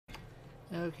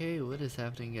Okay, what is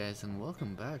happening, guys, and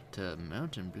welcome back to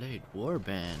Mountain Blade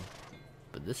Warband.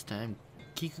 But this time,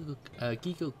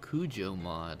 Gekokujo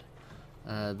mod.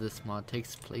 This mod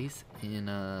takes place in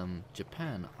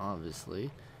Japan, obviously.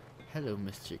 Hello,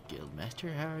 Mr.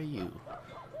 Guildmaster, how are you?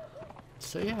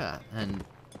 So yeah, and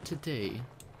today,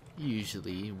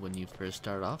 usually when you first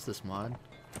start off this mod,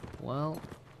 well,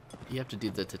 you have to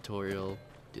do the tutorial,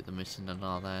 do the mission and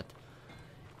all that.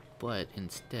 But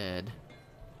instead,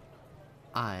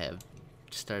 I have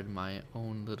started my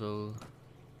own little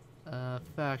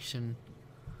faction.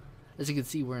 As you can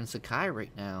see, we're in Serie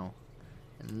right now,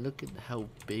 and look at how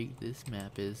big this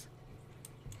map is.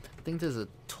 I think there's a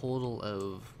total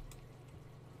of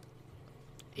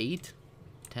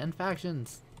 10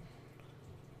 factions,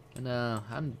 and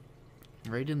I'm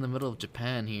right in the middle of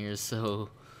Japan here, so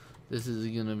this is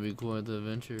gonna be quite the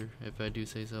adventure, if I do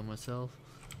say so myself.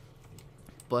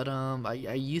 But I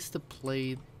used to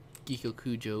play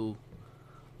Gekokujo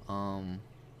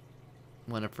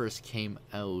when it first came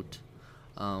out,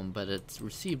 but it's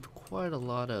received quite a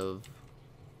lot of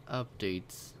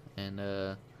updates,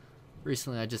 and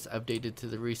recently I just updated to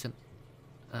the recent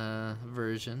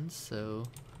versions. So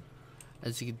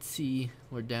as you can see,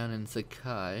 we're down in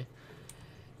Serie,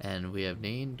 and we have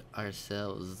named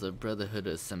ourselves the Brotherhood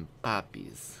of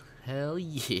Senpapis. Hell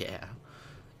yeah!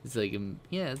 It's like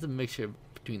it's a mixture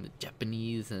between the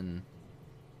Japanese and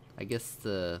I guess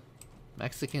the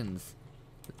Mexicans,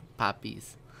 the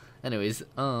poppies. Anyways,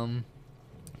 but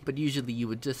usually you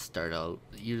would just start out.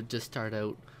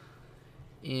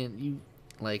 In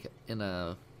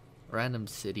a random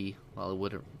city. Well, it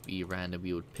wouldn't be random.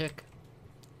 You would pick,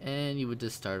 and you would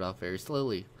just start off very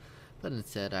slowly. But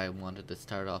instead, I wanted to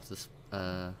start off this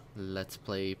let's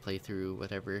playthrough,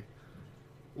 whatever,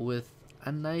 with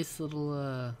a nice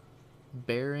little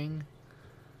bearing.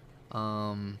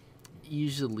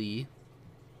 Usually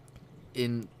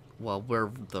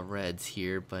we're the Reds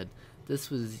here, but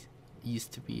this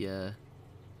used to be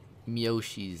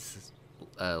Miyoshi's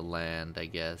land, I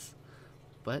guess,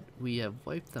 but we have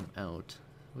wiped them out.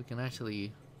 We can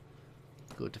actually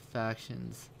go to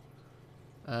factions.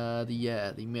 The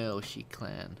Miyoshi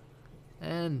clan,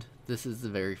 and this is the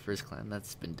very first clan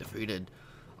that's been defeated.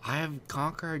 I have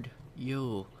conquered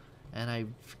you, and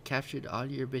I've captured all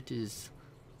your bitches.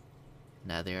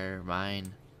 Now they are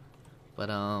mine. But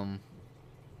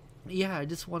yeah, I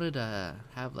just wanted to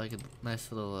have like a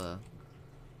nice little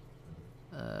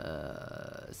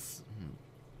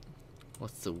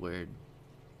what's the word?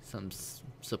 Some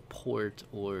support,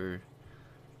 or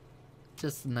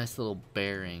just a nice little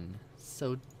bearing.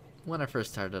 So when I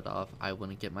first started off, I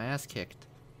wouldn't get my ass kicked.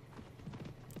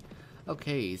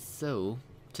 Okay, so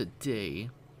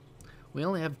today we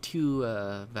only have two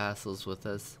vassals with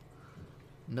us.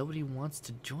 Nobody wants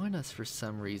to join us for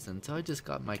some reason, so I just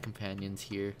got my companions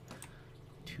here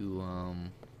to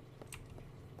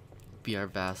be our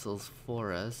vassals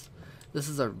for us. This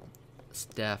is our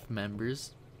staff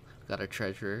members. Got our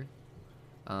treasurer.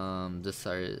 This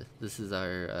is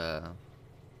our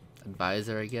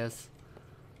advisor, I guess.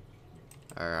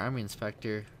 Our army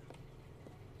inspector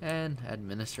and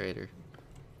administrator.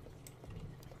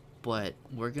 But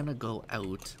we're gonna go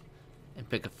out and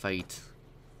pick a fight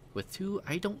with who?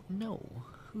 I don't know.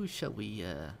 Who shall we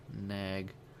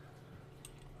nag?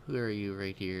 Who are you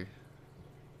right here?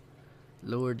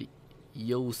 Lord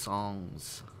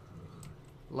Yosongs.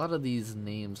 A lot of these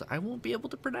names I won't be able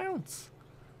to pronounce.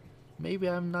 Maybe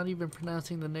I'm not even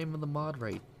pronouncing the name of the mod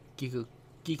right.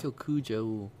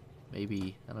 Gekokujo.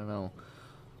 Maybe. I don't know.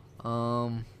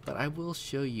 But I will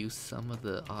show you some of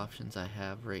the options I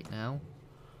have right now.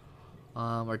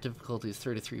 Our difficulty is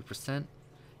 33%.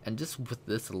 And just with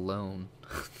this alone,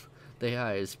 the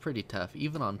AI is pretty tough.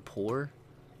 Even on poor,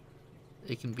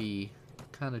 it can be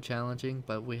kind of challenging,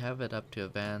 but we have it up to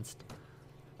advanced.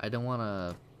 I don't want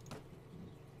to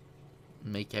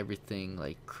make everything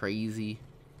like crazy,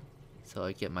 so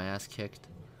I get my ass kicked.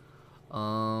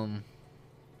 But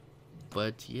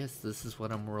yes, this is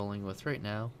what I'm rolling with right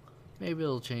now. Maybe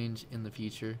it'll change in the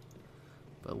future.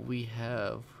 But we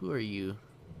have, who are you?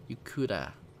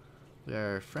 Yukura. We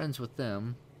are friends with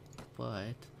them.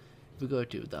 But if we go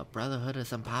to the Brotherhood of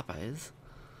Senpapi,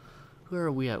 who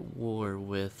are we at war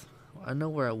with? I know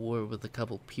we're at war with a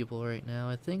couple people right now,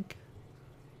 I think.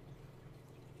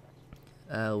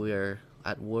 We are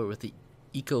at war with the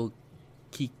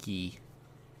Ikokiki.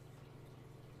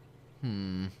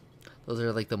 Those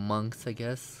are like the monks, I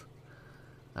guess.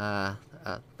 The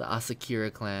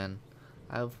Asakura clan.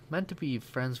 I've meant to be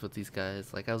friends with these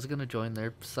guys. Like, I was gonna join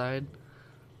their side,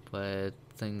 but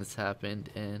things happened,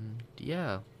 and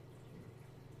yeah.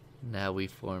 Now we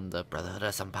form the Brotherhood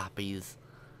of Senpapi.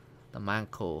 the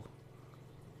Manko,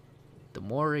 the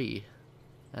Mori,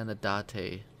 and the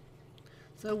Date.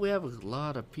 So we have a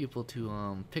lot of people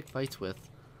to pick fights with.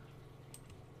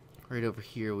 Right over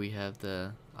here we have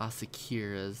the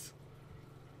Asakiras,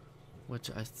 which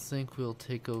I think we'll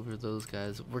take over those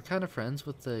guys. We're kind of friends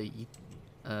with the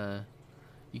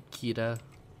Yukita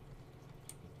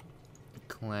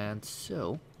clan,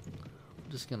 so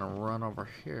I'm just gonna run over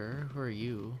here. Who are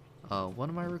you? One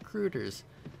of my recruiters,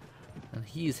 and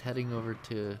he's heading over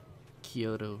to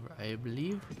Kyoto, I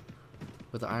believe.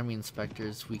 With the army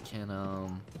inspectors, we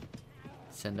can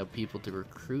send out people to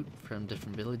recruit from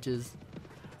different villages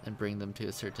and bring them to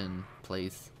a certain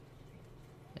place.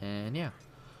 And yeah,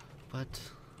 but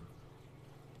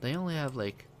they only have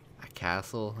like a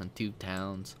castle and 2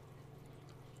 towns.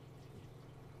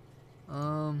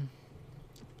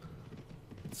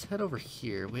 Let's head over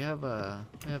here. We have a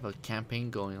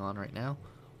campaign going on right now.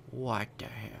 What the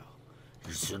hell?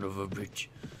 You son of a bitch.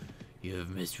 You have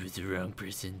messed with the wrong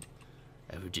person.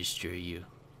 I will destroy you.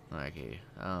 Okay,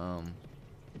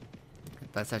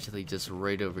 that's actually just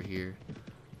right over here.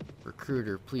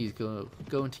 Recruiter, please go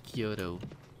into Kyoto.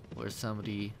 Or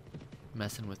somebody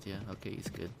messing with you. Okay, he's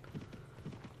good.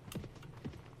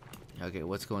 Okay,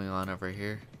 what's going on over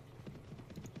here?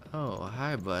 Oh,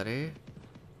 hi, buddy.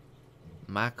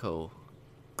 Mako.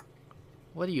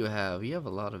 What do you have? You have a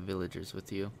lot of villagers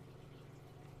with you.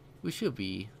 We should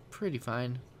be pretty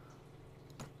fine.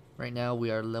 Right now we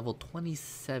are level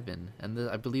 27, and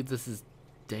I believe this is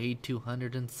day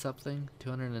 200 and something,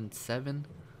 207.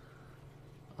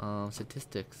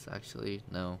 Statistics, actually,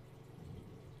 no.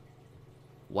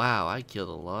 Wow, I killed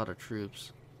a lot of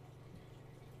troops.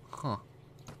 Huh.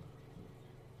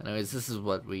 Anyways, this is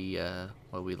what we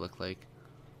look like.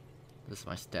 This is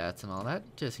my stats and all that,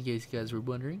 just in case you guys were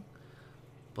wondering.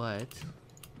 But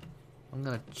I'm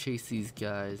gonna chase these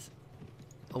guys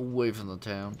away from the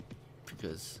town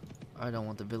because I don't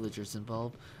want the villagers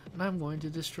involved, and I'm going to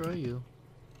destroy you.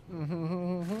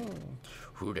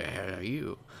 Who the hell are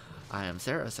you? I am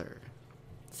Serie, sir.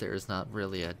 Sarah's not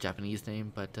really a Japanese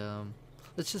name, but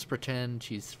let's just pretend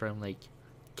she's from like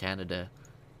Canada,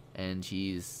 and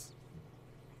she's,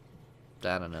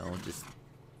 I don't know, just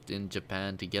in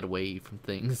Japan to get away from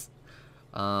things.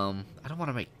 I don't want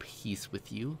to make peace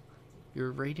with you.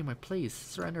 You're raiding my place.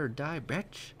 Surrender or die,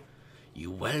 bitch. You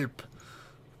whelp.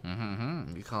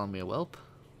 You calling me a whelp?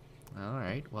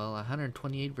 Alright, well,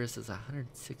 128 versus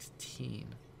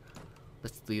 116.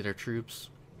 Let's lead our troops.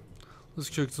 Let's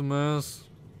kick some ass.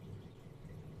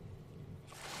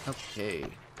 Okay.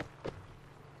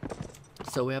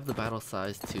 So we have the battle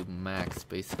size to max,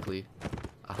 basically.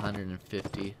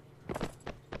 150.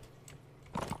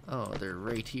 Oh, they're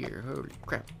right here. Holy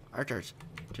crap. Archers,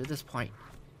 to this point.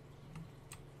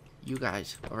 You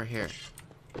guys, over here.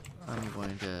 I'm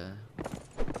going to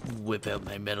whip out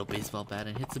my metal baseball bat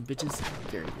and hit some bitches.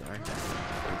 There you are.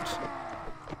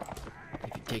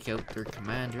 If you take out their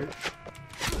commander.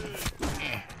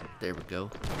 There we go.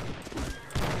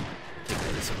 Take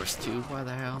out this horse too. Why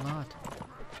the hell not?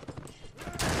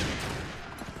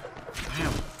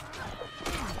 Bam.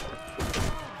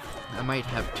 I might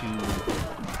have to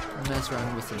mess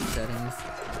around with some settings.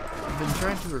 I've been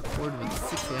trying to record with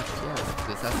 60 FPS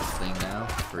because that's the thing now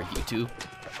for YouTube.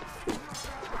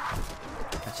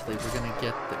 Actually, we're gonna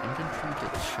get the infantry to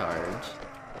charge,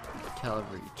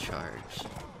 cavalry charge.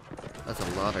 That's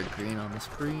a lot of green on the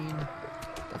screen.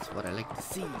 That's what I like to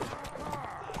see. You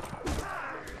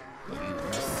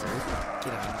sir,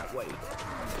 get out of my way.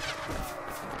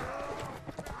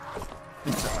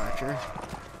 Mr. Archer,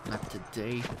 not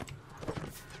today.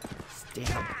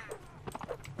 Stab.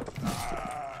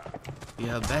 You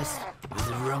are best with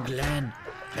the wrong land.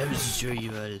 I will show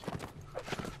you all.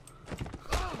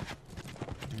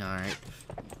 Alright.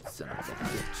 Son of a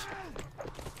bitch.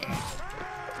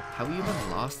 Have we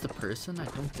even lost a person? I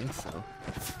don't think so.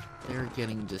 They're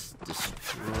getting just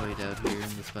destroyed out here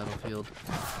in this battlefield.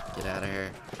 Get out of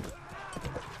here.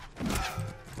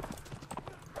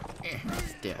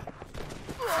 Stab.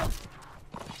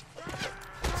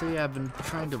 So yeah, I've been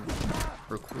trying to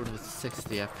record with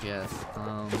 60 FPS.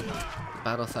 The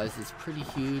battle size is pretty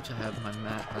huge. I have my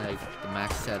the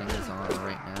max setting is on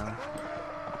right now,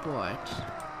 but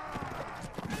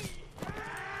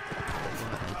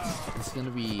it's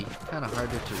gonna be kind of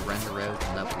harder to render out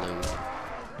and upload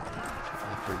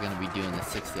if we're gonna be doing the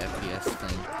 60 FPS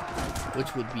thing,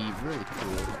 which would be really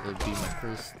cool. It would be my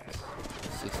first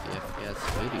 60 FPS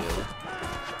video.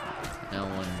 Now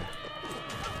when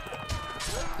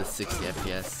the 60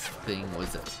 FPS thing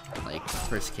was like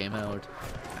first came out,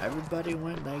 everybody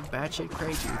went like batshit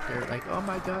crazy. They're like, oh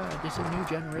my god, this is a new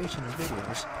generation of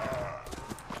videos.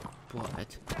 But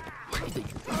I think,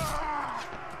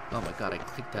 oh my god, I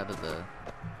clicked out of the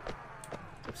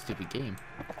stupid game.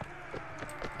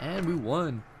 And we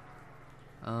won.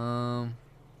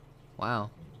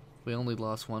 Wow. We only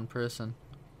lost one person.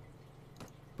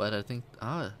 But I think,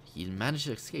 he managed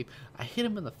to escape. I hit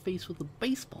him in the face with a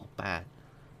baseball bat.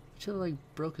 Should have like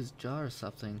broke his jaw or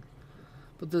something.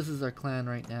 But this is our clan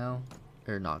right now.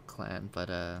 Or not clan, but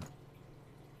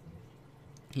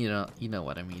you know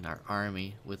what I mean, our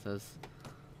army with us.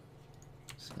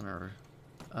 Just gonna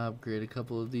upgrade a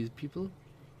couple of these people.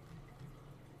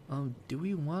 Do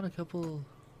we want a couple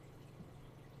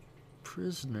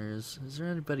prisoners? Is there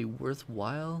anybody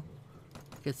worthwhile?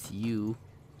 I guess you.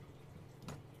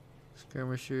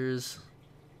 Skirmishers.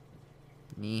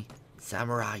 Me.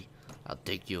 Samurai. I'll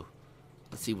take you.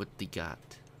 Let's see what they got.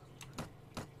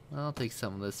 I'll take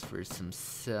some of this for some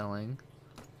selling.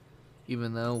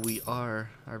 Even though we are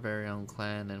our very own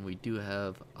clan and we do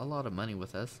have a lot of money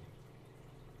with us.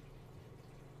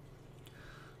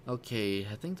 Okay,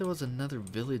 I think there was another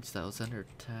village that was under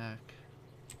attack.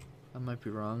 I might be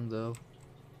wrong though.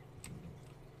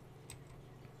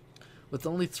 With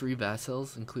only 3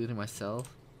 vassals, including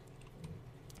myself,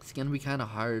 it's gonna be kind of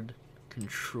hard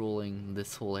controlling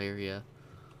this whole area.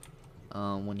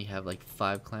 When you have like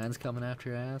 5 clans coming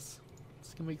after your ass,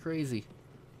 it's gonna be crazy.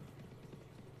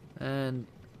 And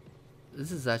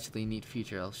this is actually a neat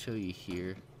feature. I'll show you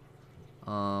here.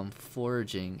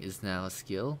 Foraging is now a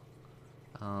skill.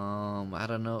 I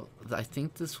don't know. I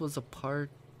think this was a part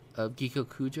of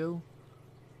Gekokujo,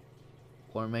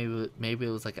 or maybe it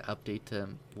was like an update to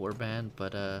Warband.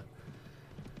 But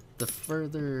the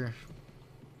further,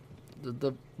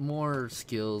 the more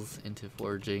skills into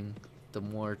foraging, the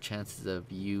more chances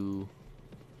of you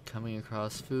coming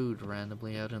across food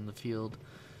randomly out in the field.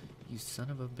 You son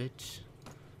of a bitch.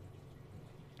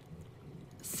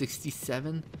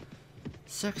 67?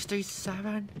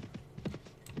 67?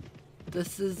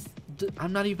 This is...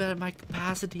 I'm not even at my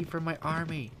capacity for my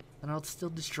army, and I'll still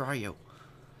destroy you.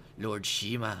 Lord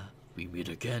Shima, we meet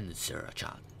again,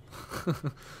 Sarah-chan.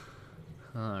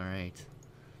 Alright.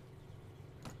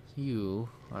 You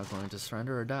are going to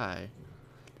surrender or die.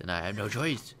 Then I have no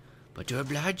choice but to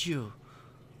oblige you.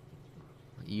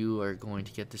 You are going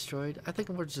to get destroyed. I think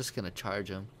we're just going to charge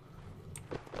him.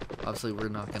 Obviously, we're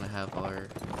not going to have our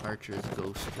archers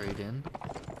go straight in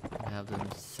and have them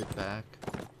sit back.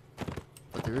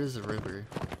 But there is a river.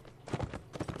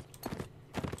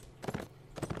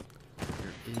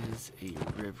 There is a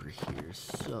river here,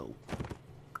 so...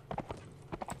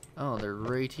 Oh, they're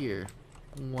right here.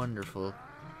 Wonderful.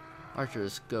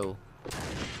 Archers, go.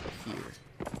 Here.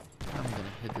 I'm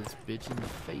gonna hit this bitch in the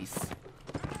face.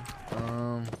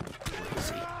 Let's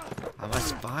see. I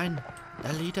must find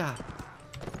the leader.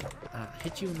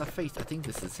 Hit you in the face. I think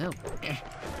this is him.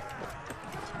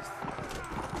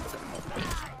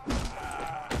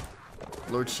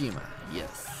 Lord Shima,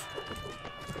 yes.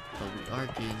 But we are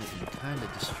getting kind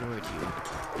of destroyed here.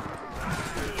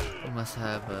 We must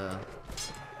have a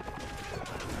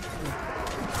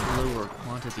lower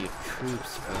quantity of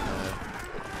troops, but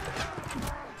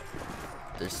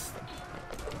there's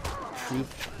troop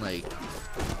like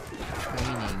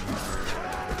training or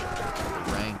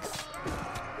ranks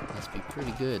must be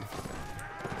pretty good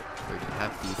or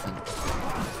half decent.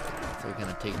 They're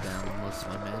gonna take down most of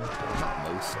my men. Well, not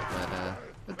most, but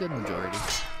a good majority.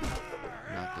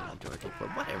 Not good majority, but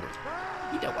whatever.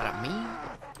 You know what I mean.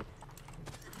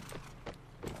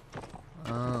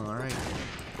 Alright.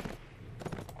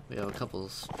 We have a couple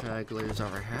stragglers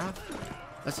over here.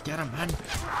 Let's get them, man.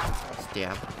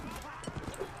 Stab.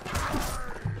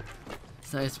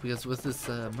 It's nice because with this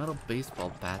metal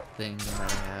baseball bat thing that I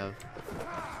have,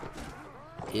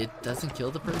 it doesn't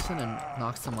kill the person and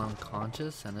knocks them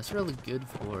unconscious, and it's really good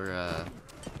for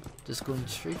just going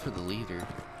straight for the leader.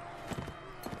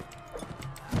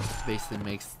 Basically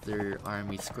makes their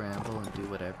army scramble and do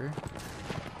whatever.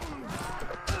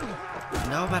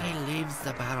 Nobody leaves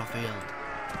the battlefield.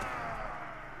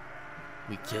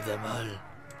 We kill them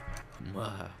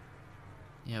all.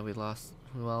 Yeah, we lost.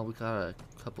 Well, we got a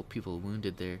couple people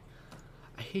wounded there.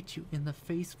 I hit you in the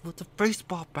face with a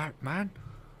baseball bat, man.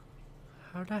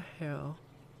 How the hell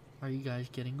are you guys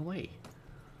getting away?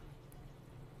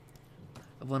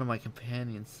 One of my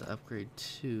companions to upgrade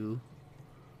to.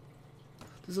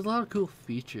 There's a lot of cool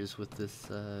features with this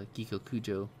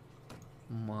Gekokujo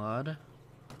mod.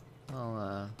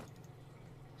 I'll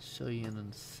show you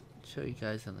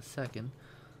guys in a second.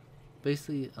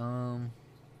 Basically, where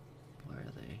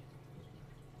are they?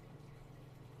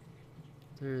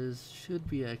 Should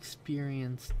be an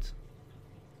experienced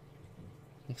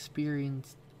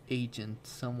agent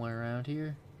somewhere around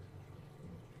here.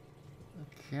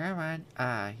 Come on.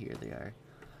 Ah, here they are.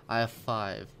 I have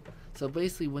 5. So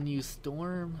basically, when you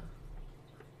storm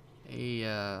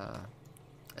a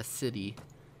city,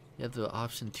 you have the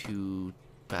option to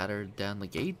batter down the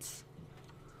gates.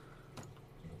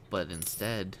 But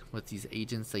instead, with these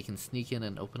agents, they can sneak in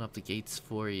and open up the gates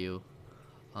for you.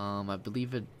 I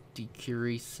believe it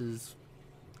decreases,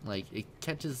 like, it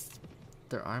catches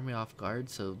their army off guard.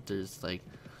 So there's like,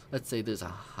 let's say there's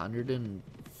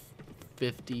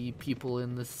 150 people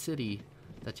in the city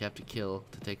that you have to kill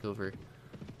to take over.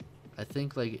 I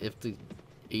think like if the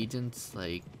agents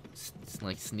like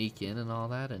sneak in and all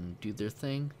that and do their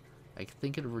thing, I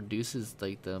think it reduces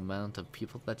like the amount of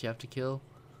people that you have to kill.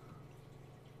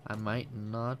 I might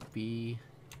not be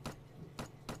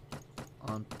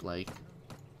on like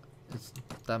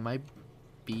that might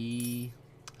be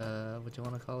what you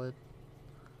want to call it,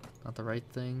 not the right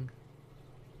thing,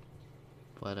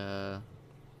 but I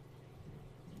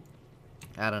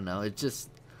don't know. It just,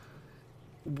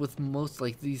 with most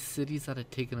like these cities that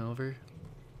had taken over,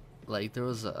 like there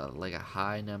was like a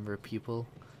high number of people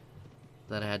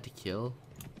that I had to kill,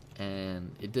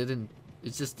 and it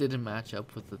just didn't match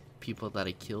up with the people that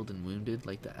I killed and wounded.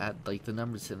 Like the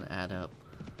numbers didn't add up.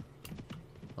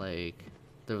 Like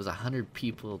there was 100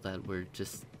 people that were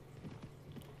just,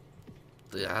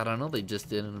 I don't know, they just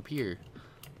didn't appear.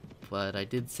 But I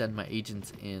did send my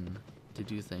agents in to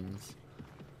do things.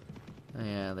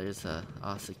 Yeah, there's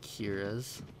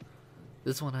Asakura's.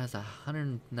 This one has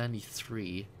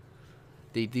 193.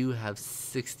 They do have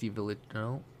 60 village.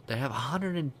 No, they have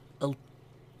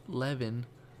 111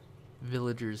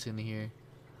 villagers in here.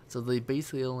 So they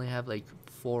basically only have like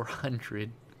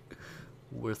 400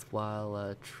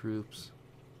 worthwhile troops.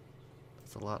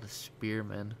 That's a lot of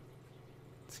spearmen,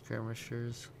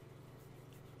 skirmishers.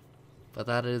 But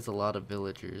that is a lot of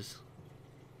villagers.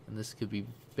 And this could be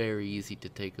very easy to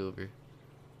take over.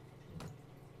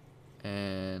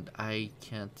 And I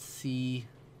can't see.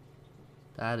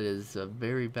 That is a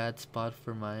very bad spot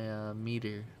for my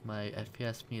meter, my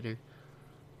FPS meter.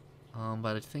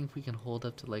 But I think we can hold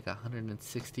up to like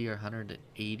 160 or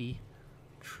 180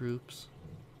 troops.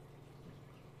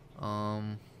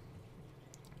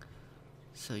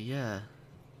 So yeah,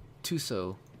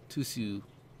 Tusu,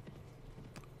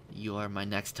 you are my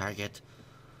next target.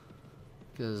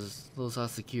 Because those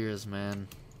Asakuras, man,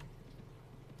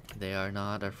 they are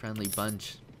not a friendly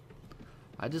bunch.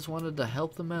 I just wanted to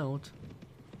help them out.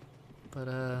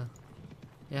 But,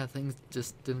 yeah, things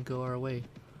just didn't go our way.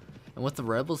 And with the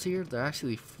rebels here, they're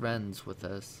actually friends with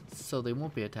us. So they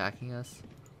won't be attacking us.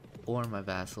 Or my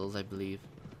vassals, I believe.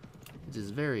 Which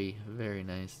is very, very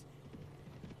nice.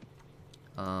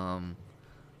 So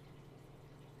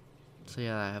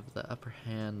yeah, I have the upper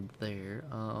hand there.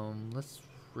 Let's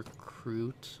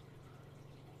recruit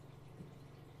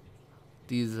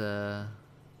these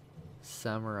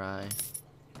samurai.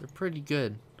 They're pretty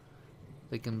good.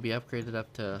 They can be upgraded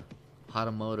up to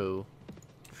Hatamoto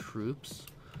troops.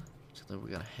 So then we're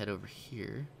gonna head over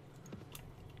here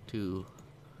to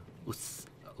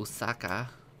Osaka,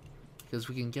 because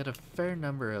we can get a fair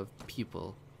number of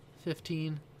people.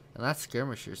 15, and that's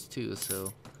skirmishers too,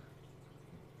 so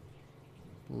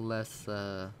less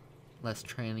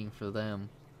training for them.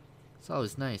 It's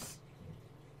always nice.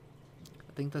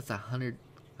 I think that's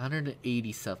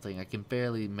 180 something. I can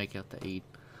barely make out the 8.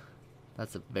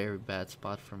 That's a very bad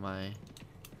spot for my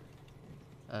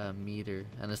meter,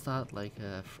 and it's not like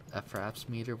a fraps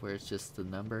meter where it's just the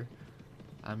number.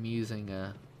 I'm using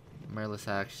a mirrorless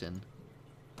action,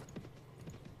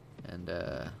 and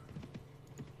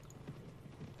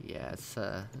yeah, it's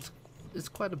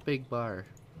quite a big bar.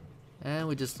 And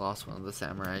we just lost one of the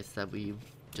samurais that we've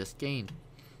just gained.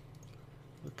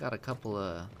 We've got a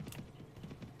couple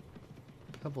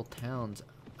towns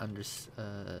under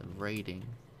raiding.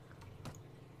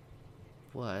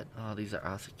 What? Oh, these are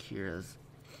Asakuras.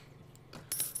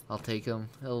 I'll take them.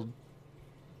 It'll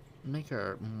make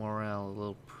our morale a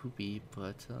little poopy,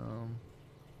 but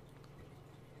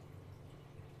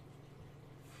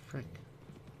frick.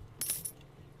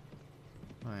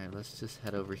 Alright, let's just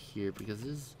head over here because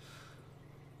this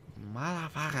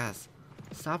motherfuckers,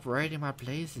 stop raiding my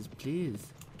places,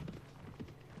 please.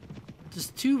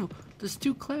 There's two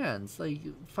clans like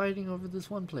fighting over this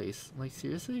one place. Like,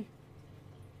 seriously?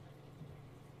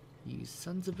 You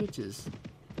sons of bitches.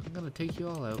 I'm gonna take you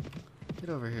all out. Get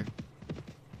over here.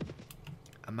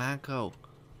 Amako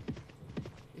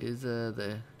is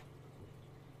the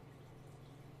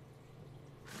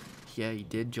yeah, he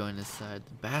did join his side.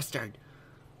 The bastard.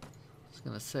 I was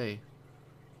gonna say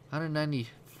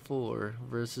 194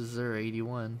 versus their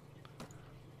 81.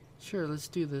 Sure, let's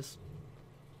do this.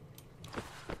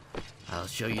 I'll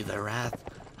show you the wrath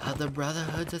of the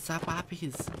Brotherhood of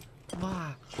Senpapis.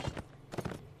 Mwah.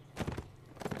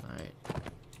 Alright.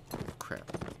 Crap.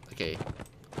 Okay.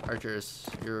 Archers,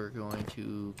 you're going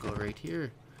to go right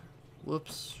here.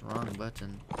 Whoops, wrong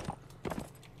button.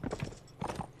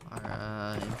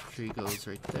 Our infantry goes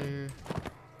right there.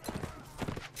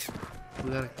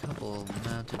 We got a couple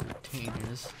mounted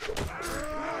retainers.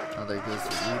 Oh, there goes the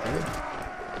leader.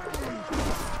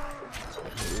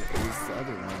 And here's the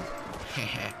other one.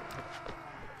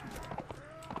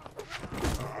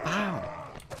 Wow!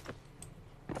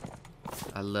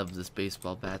 I love this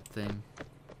baseball bat thing.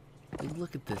 Hey,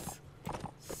 look at this.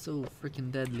 So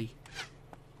freaking deadly.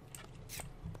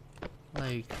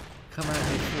 Like, come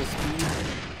at me full speed.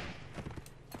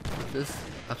 With this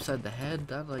upside the head,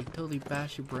 that like totally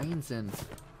bash your brains in.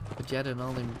 But yet it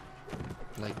only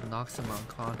like knocks them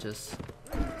unconscious.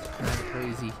 It's kinda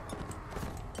crazy.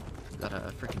 Got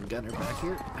a freaking gunner back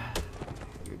here.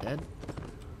 You're dead.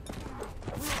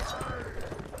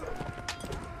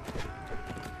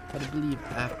 But I believe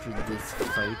after this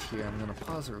fight here, I'm gonna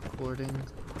pause the recording.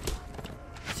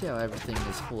 See how everything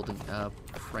is holding up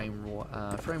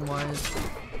frame-wise,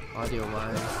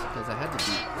 audio-wise, because I had to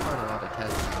do quite a lot of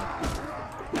testing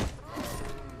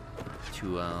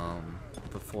to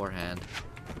beforehand.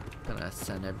 Gonna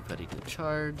send everybody to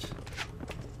charge.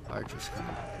 Archer's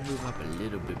gonna move up a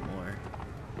little bit more.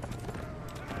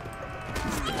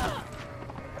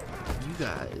 You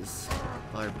guys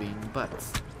are being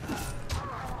butts.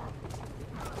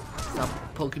 Stop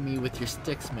poking me with your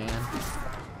sticks, man.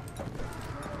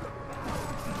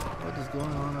 What is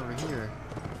going on over here?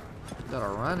 Got a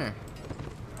runner.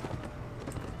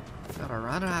 Got a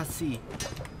runner, I see.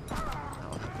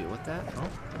 I'll help you with that. Oh,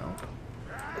 no.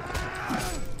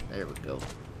 There we go.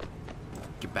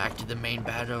 Get back to the main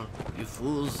battle, you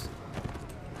fools.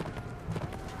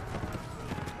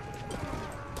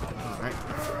 Alright.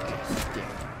 Stick.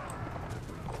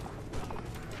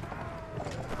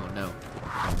 Oh no.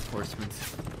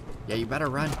 Reinforcements. Yeah, you better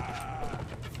run.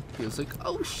 Feels like,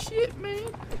 oh shit,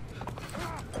 man.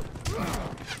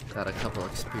 Got a couple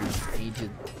experienced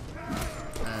agents.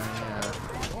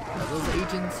 Are those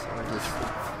agents or just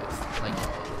like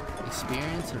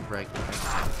experience or regular? I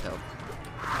can't tell.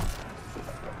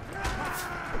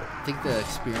 I think the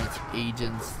experienced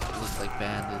agents look like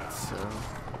bandits, so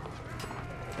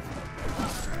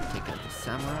take out the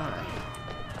samurai.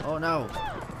 Oh no!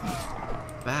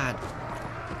 Bad.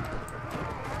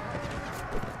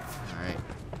 Alright.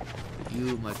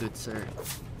 You, my good sir,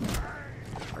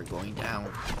 are going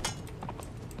down.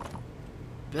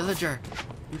 Villager!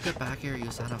 You get back here,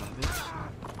 you son of a bitch.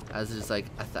 As there's like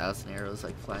 1,000 arrows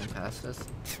like flying past us.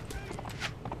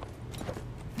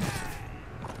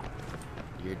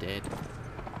 You're dead.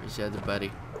 Where's the other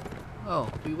buddy? Oh,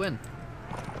 we win.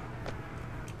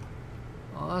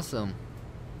 Awesome.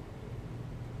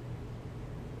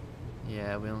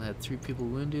 Yeah, we only had 3 people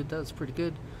wounded. That's pretty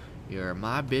good. You're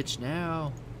my bitch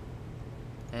now.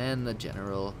 And the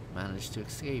general managed to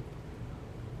escape.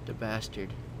 The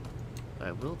bastard. But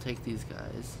I will take these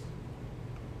guys.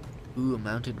 Ooh, a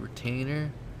mounted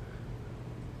retainer.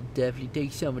 I'll definitely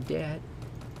take some of that.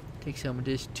 Take some of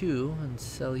this too and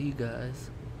sell you guys.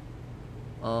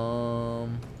 Hard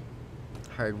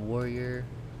warrior.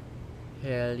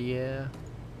 Hell yeah.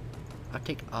 I'll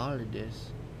take all of this.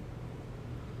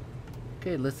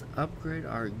 Okay, let's upgrade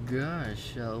our guys,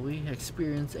 shall we?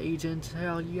 Experienced agent,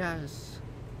 hell yes.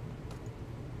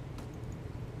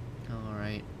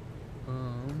 Alright.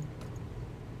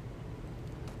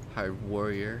 Hard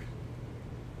warrior.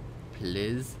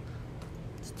 Please.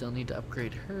 Still need to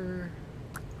upgrade her.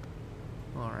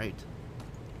 Alright.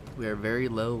 We are very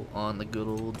low on the good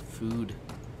old food.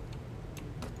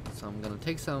 So I'm gonna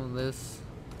take some of this.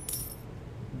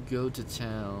 Go to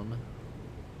town.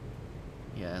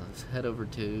 Yeah, let's head over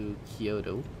to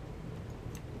Kyoto.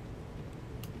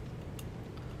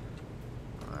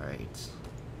 Alright.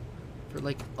 For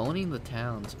like owning the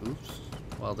towns, oops.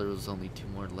 Well, there was only 2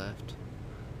 more left.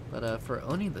 But for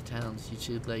owning the towns, you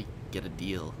should like get a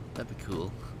deal. That'd be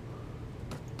cool.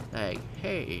 Like,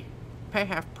 hey, pay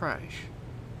half price.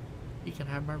 You can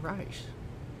have my rice.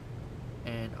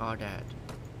 And all that.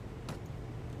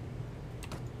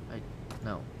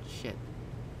 No, shit.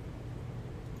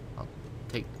 I'll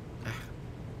take...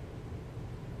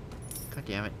 God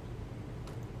damn it.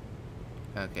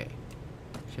 Okay.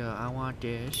 So I want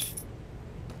this.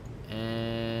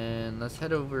 And let's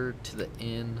head over to the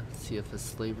inn, see if a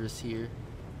slaver's here.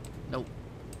 Nope.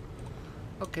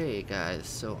 Okay guys,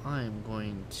 so I'm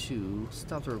going to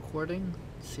stop the recording,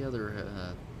 see how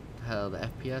the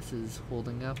FPS is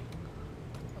holding up.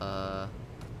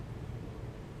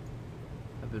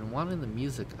 I've been wanting the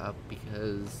music up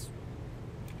because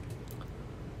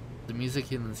the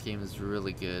music in this game is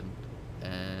really good,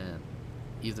 and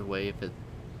either way, if it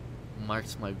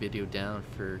marks my video down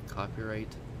for copyright,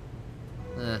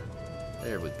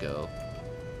 there we go.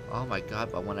 Oh my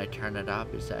god, but when I turn it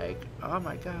up, it's like, oh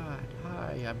my god,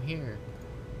 hi, I'm here.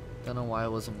 Don't know why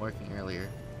it wasn't working earlier.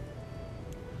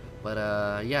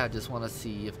 But yeah, I just want to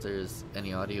see if there's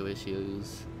any audio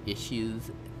issues. Yes,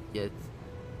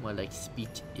 more like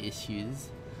speech issues.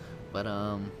 But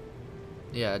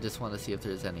yeah, I just want to see if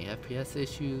there's any FPS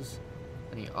issues,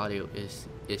 any audio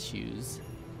issues,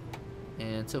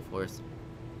 and so forth.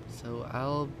 So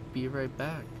I'll be right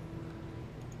back.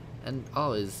 And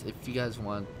always, if you guys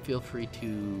want, feel free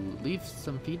to leave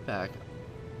some feedback,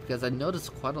 because I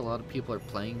noticed quite a lot of people are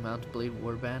playing Mount Blade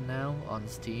Warband now on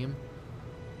Steam.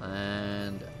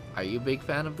 And are you a big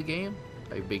fan of the game?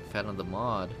 Are you a big fan of the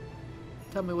mod?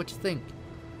 Tell me what you think.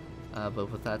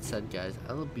 But with that said, guys,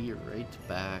 I'll be right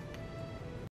back.